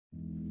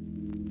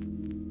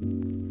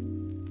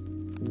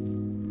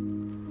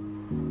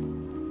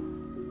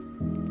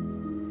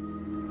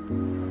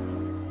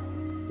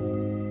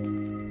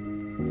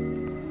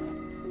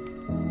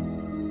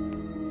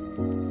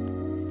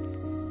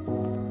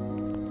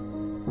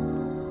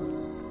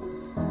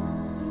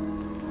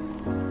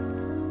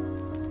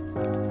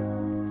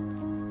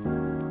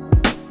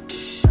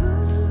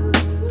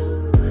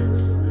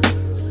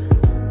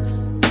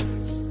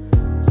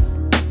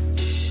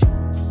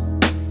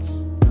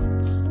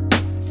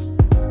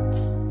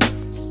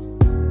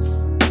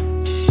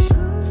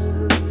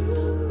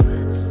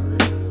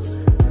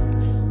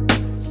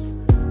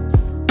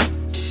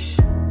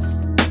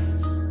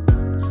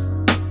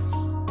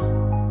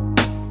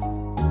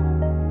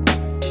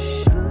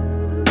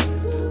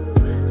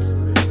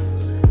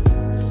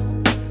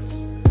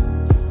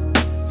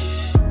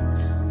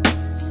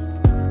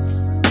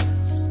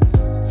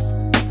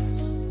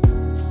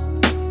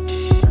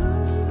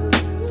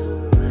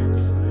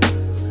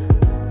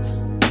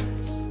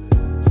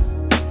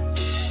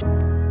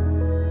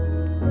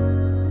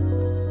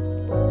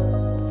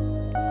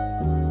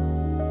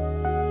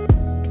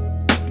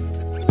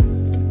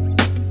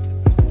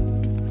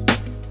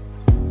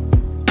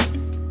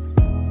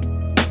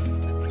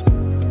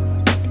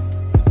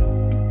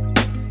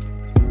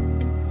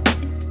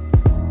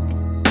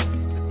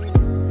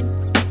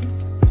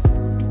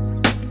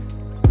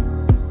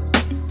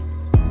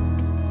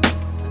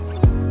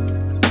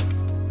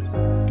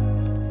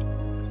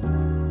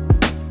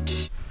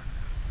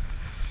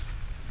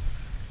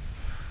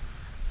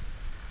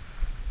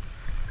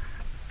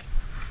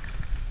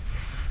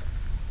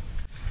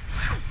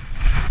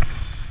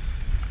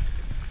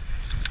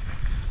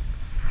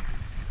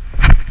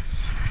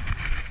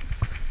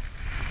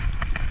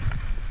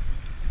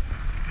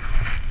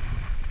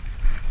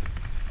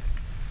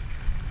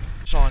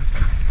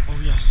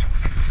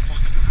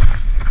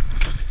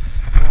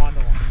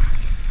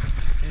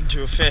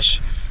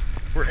fish.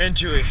 We're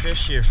into a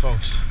fish here,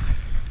 folks.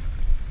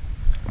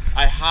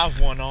 I have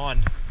one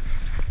on.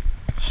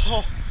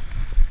 Oh,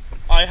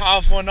 I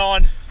have one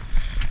on.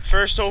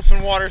 First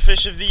open water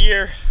fish of the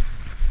year.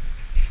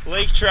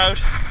 Lake trout.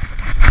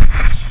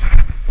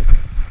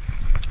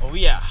 Oh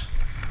yeah.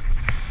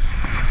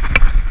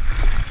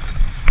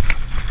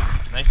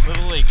 Nice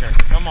little laker.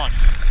 Come on.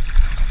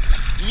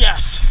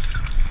 Yes.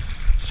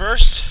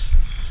 First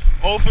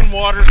open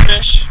water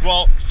fish,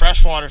 well,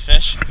 freshwater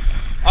fish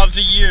of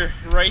the year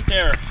right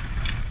there.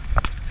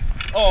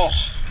 Oh,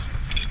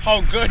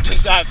 how good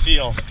does that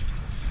feel?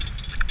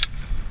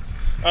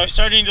 I was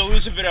starting to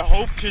lose a bit of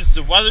hope because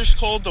the weather's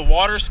cold, the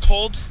water's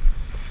cold,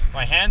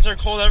 my hands are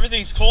cold,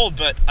 everything's cold,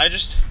 but I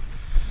just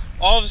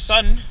all of a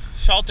sudden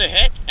felt a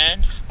hit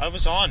and I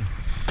was on.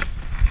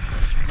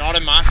 Not a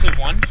massive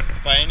one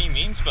by any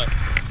means, but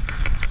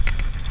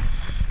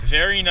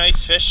very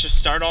nice fish to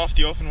start off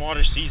the open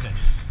water season.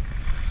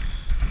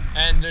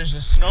 And there's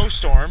a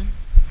snowstorm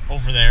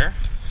over there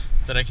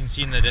that I can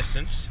see in the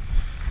distance.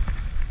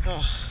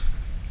 Oh,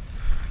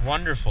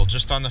 wonderful,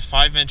 just on the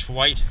 5-inch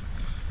white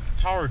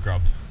power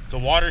grub. The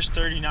water's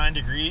 39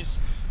 degrees.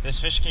 This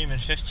fish came in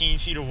 15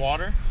 feet of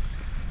water.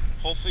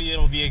 Hopefully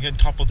it'll be a good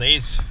couple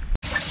days.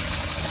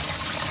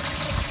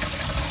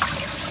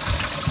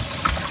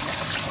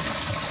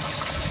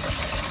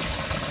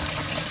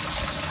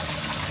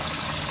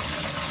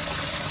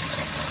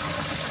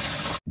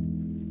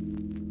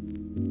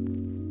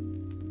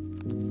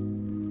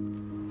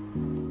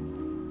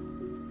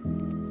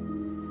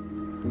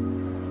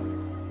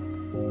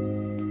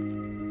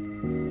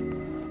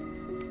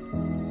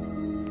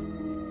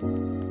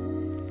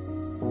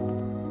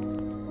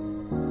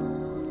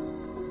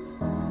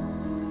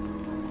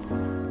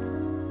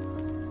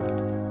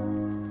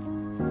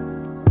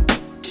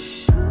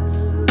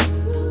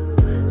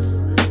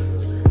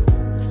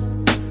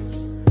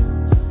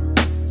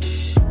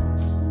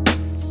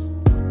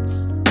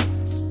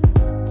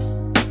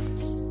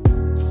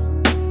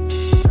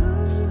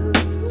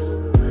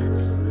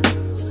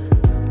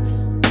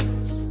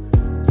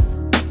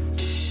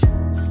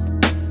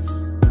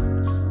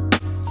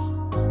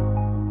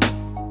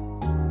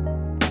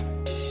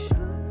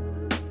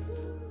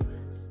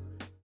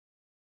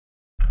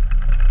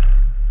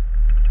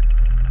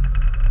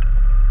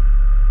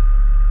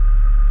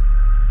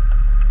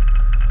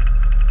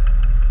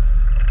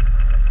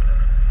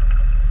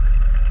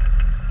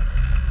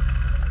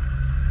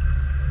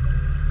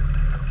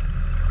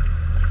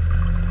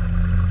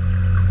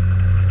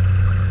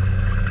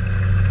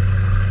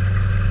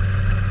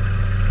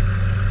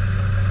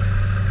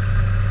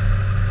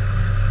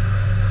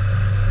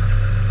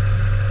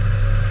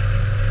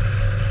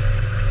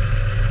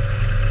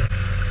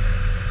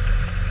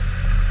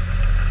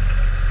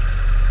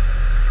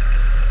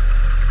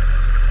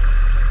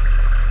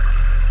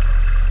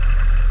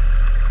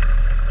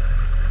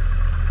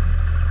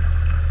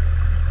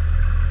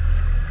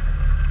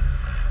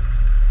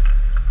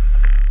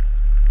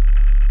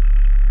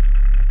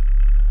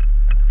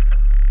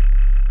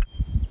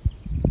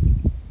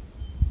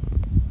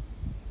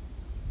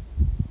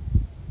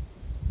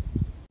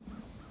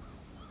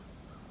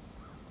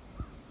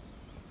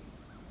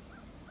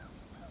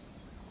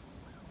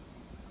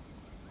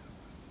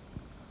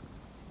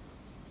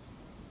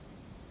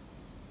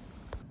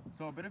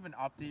 So a bit of an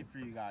update for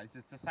you guys.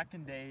 It's the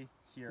second day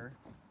here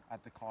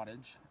at the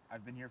cottage.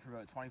 I've been here for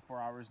about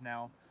 24 hours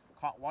now.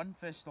 Caught one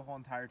fish the whole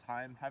entire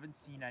time. Haven't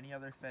seen any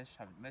other fish.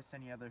 Haven't missed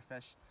any other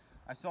fish.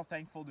 I'm still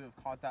thankful to have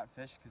caught that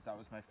fish because that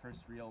was my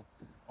first real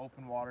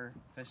open water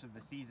fish of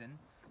the season.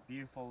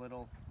 Beautiful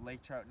little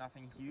lake trout,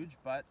 nothing huge,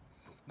 but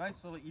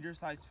nice little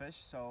eater-sized fish.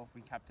 So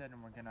we kept it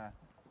and we're gonna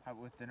have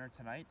it with dinner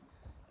tonight.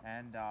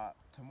 And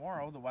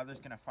tomorrow the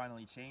weather's gonna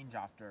finally change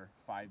after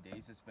 5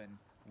 days. It's been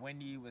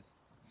windy with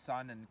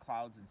sun and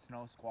clouds and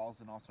snow squalls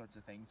and all sorts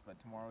of things, but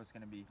tomorrow is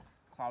going to be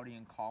cloudy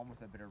and calm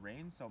with a bit of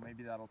rain, so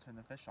maybe that'll turn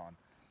the fish on.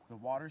 The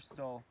water's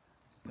still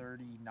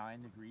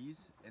 39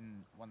 degrees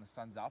when the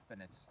sun's up,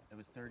 and it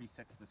was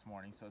 36 this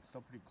morning, so it's still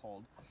pretty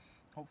cold.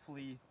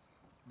 Hopefully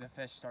the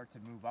fish start to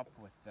move up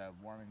with the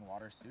warming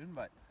water soon,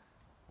 but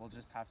we'll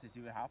just have to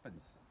see what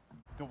happens.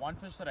 The one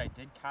fish that I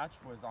did catch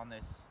was on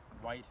this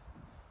white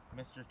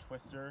Mr.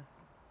 Twister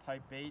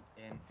type bait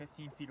in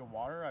 15 feet of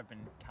water. I've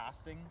been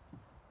casting.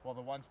 Well,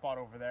 the one spot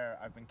over there,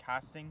 I've been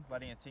casting,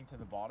 letting it sink to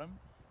the bottom,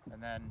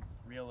 and then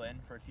reel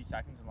in for a few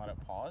seconds and let it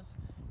pause.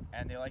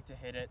 And they like to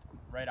hit it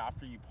right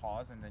after you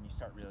pause and then you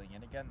start reeling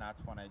in again. That's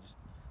when I just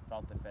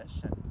felt the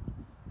fish. And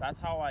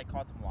that's how I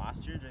caught them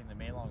last year during the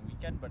May long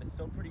weekend, but it's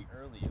still pretty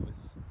early. It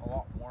was a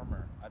lot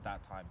warmer at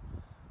that time.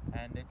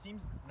 And it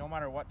seems no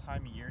matter what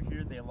time of year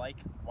here, they like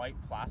white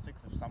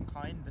plastics of some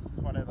kind. This is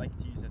what I like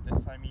to use at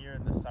this time of year.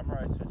 In the summer,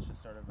 I switch to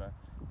sort of a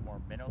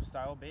more minnow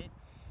style bait.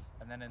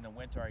 And then in the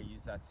winter, I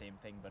use that same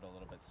thing, but a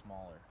little bit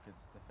smaller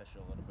because the fish are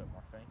a little bit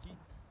more finicky.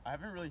 I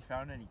haven't really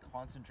found any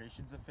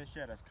concentrations of fish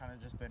yet. I've kind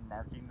of just been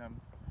marking them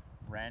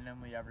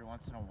randomly every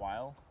once in a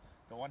while.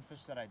 The one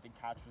fish that I did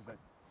catch was at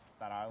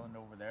that island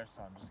over there,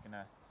 so I'm just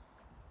gonna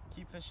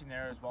keep fishing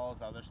there as well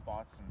as other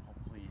spots and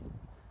hopefully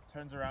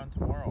turns around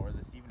tomorrow or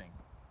this evening.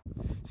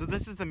 So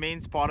this is the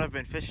main spot I've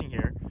been fishing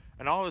here,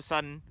 and all of a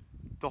sudden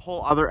the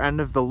whole other end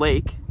of the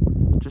lake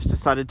just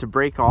decided to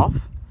break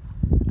off,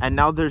 and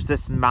now there's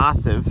this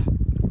massive,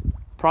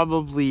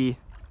 probably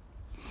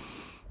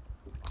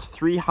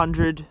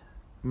 300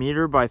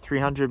 meter by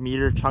 300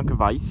 meter chunk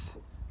of ice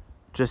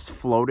just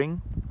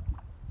floating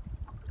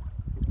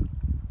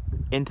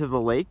into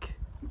the lake,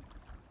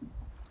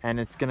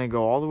 and it's gonna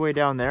go all the way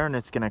down there, and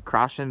it's gonna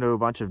crash into a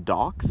bunch of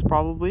docks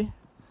probably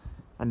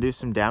and do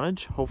some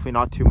damage. Hopefully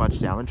not too much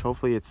damage.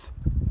 Hopefully it's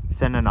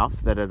thin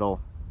enough that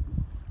it'll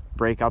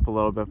break up a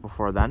little bit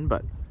before then,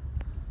 but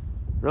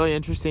really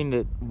interesting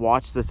to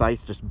watch this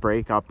ice just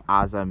break up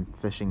as I'm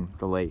fishing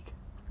the lake.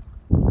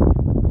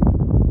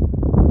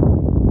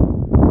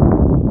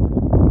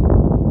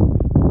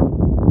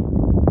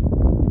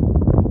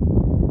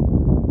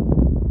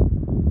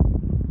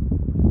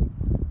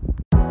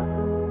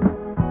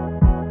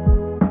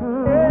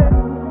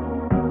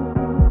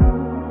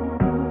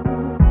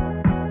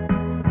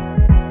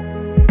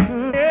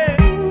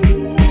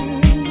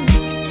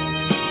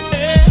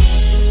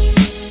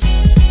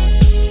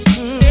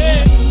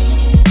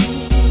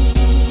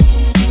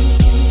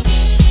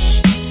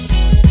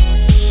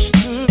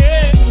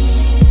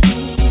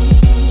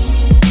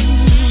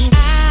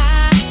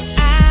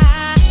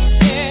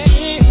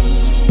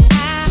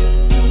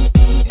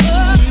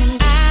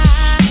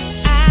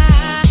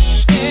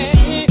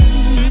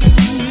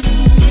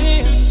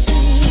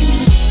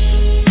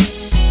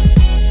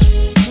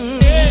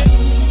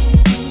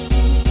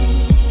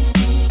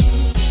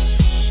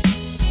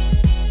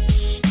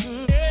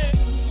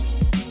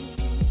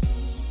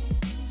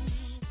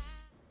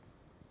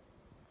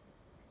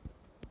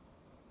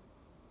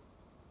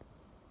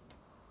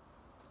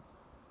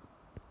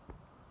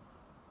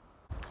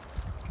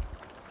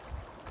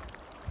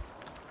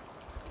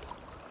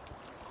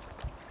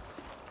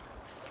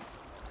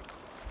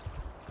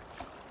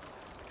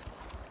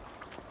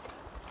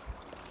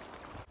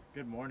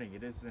 Good morning.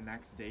 It is the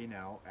next day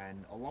now,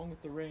 and along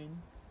with the rain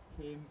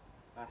came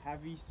a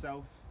heavy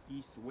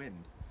southeast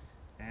wind,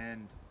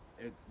 and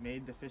it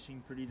made the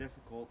fishing pretty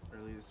difficult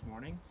early this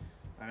morning.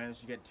 I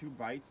managed to get 2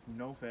 bites,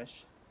 no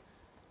fish,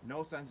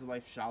 no signs of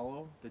life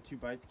shallow. The 2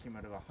 bites came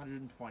out of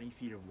 120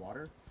 feet of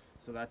water,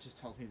 so that just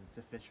tells me that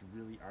the fish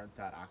really aren't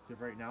that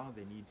active right now.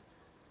 They need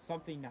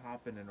something to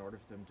happen in order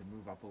for them to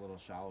move up a little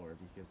shallower,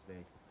 because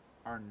they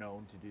are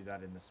known to do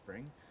that in the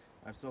spring.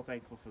 I'm so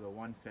thankful for the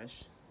 1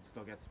 fish. It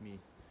still gets me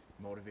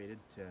motivated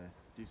to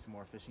do some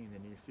more fishing in the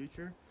near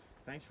future.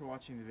 Thanks for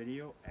watching the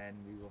video, and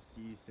we will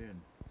see you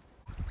soon.